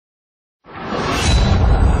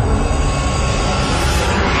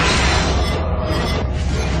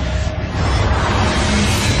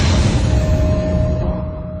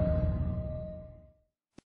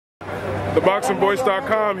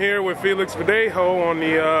ThaBoxingvoice.com here with Felix Verdejo on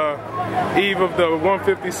the eve of the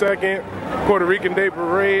 152nd Puerto Rican Day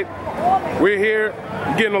Parade. We're here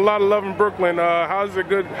getting a lot of love in Brooklyn. How's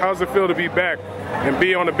it feel to be back and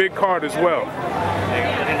be on a big card as well?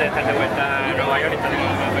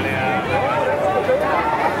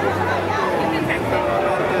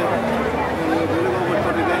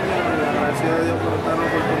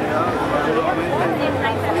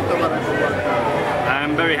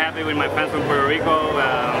 I'm very happy with my fans from Puerto Rico.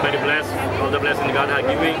 I'm very blessed, all the blessings God has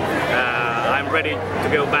given me. I'm ready to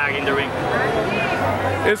go back in the ring.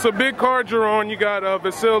 It's a big card you're on. You got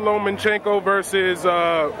Vasil Lomachenko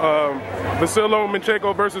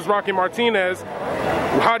versus Rocky Martinez.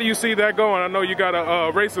 How do you see that going? I know you got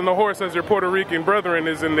a racing the horse as your Puerto Rican brethren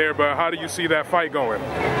is in there, but how do you see that fight going?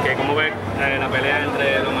 ¿Cómo ves la pelea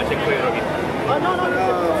entre Lomachenko y Rocky?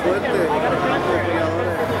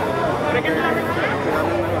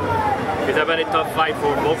 It's a very tough fight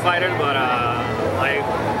for both fighters, but I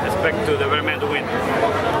expect the better man to win.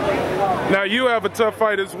 Now you have a tough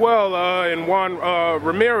fight as well in Juan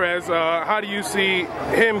Ramirez. How do you see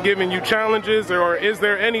him giving you challenges, or is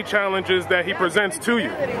there any challenges that he presents to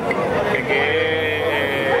you?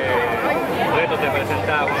 Reto te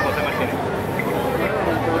presenta Juan José Martínez?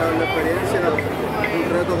 La experiencia, un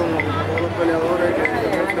reto como todos los peleadores que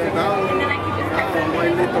he enfrentado.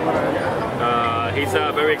 He's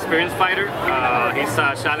a very experienced fighter. He's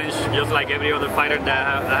a challenge just like every other fighter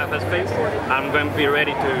that I have faced. I'm going to be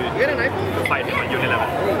ready to fight him on June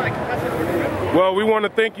 11th. Well, we want to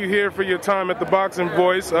thank you here for your time at the Boxing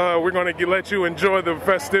Voice. We're going to let you enjoy the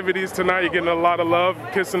festivities tonight. You're getting a lot of love,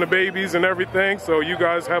 kissing the babies and everything. So you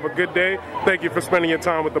guys have a good day. Thank you for spending your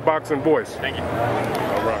time with the Boxing Voice. Thank you.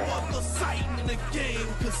 All right.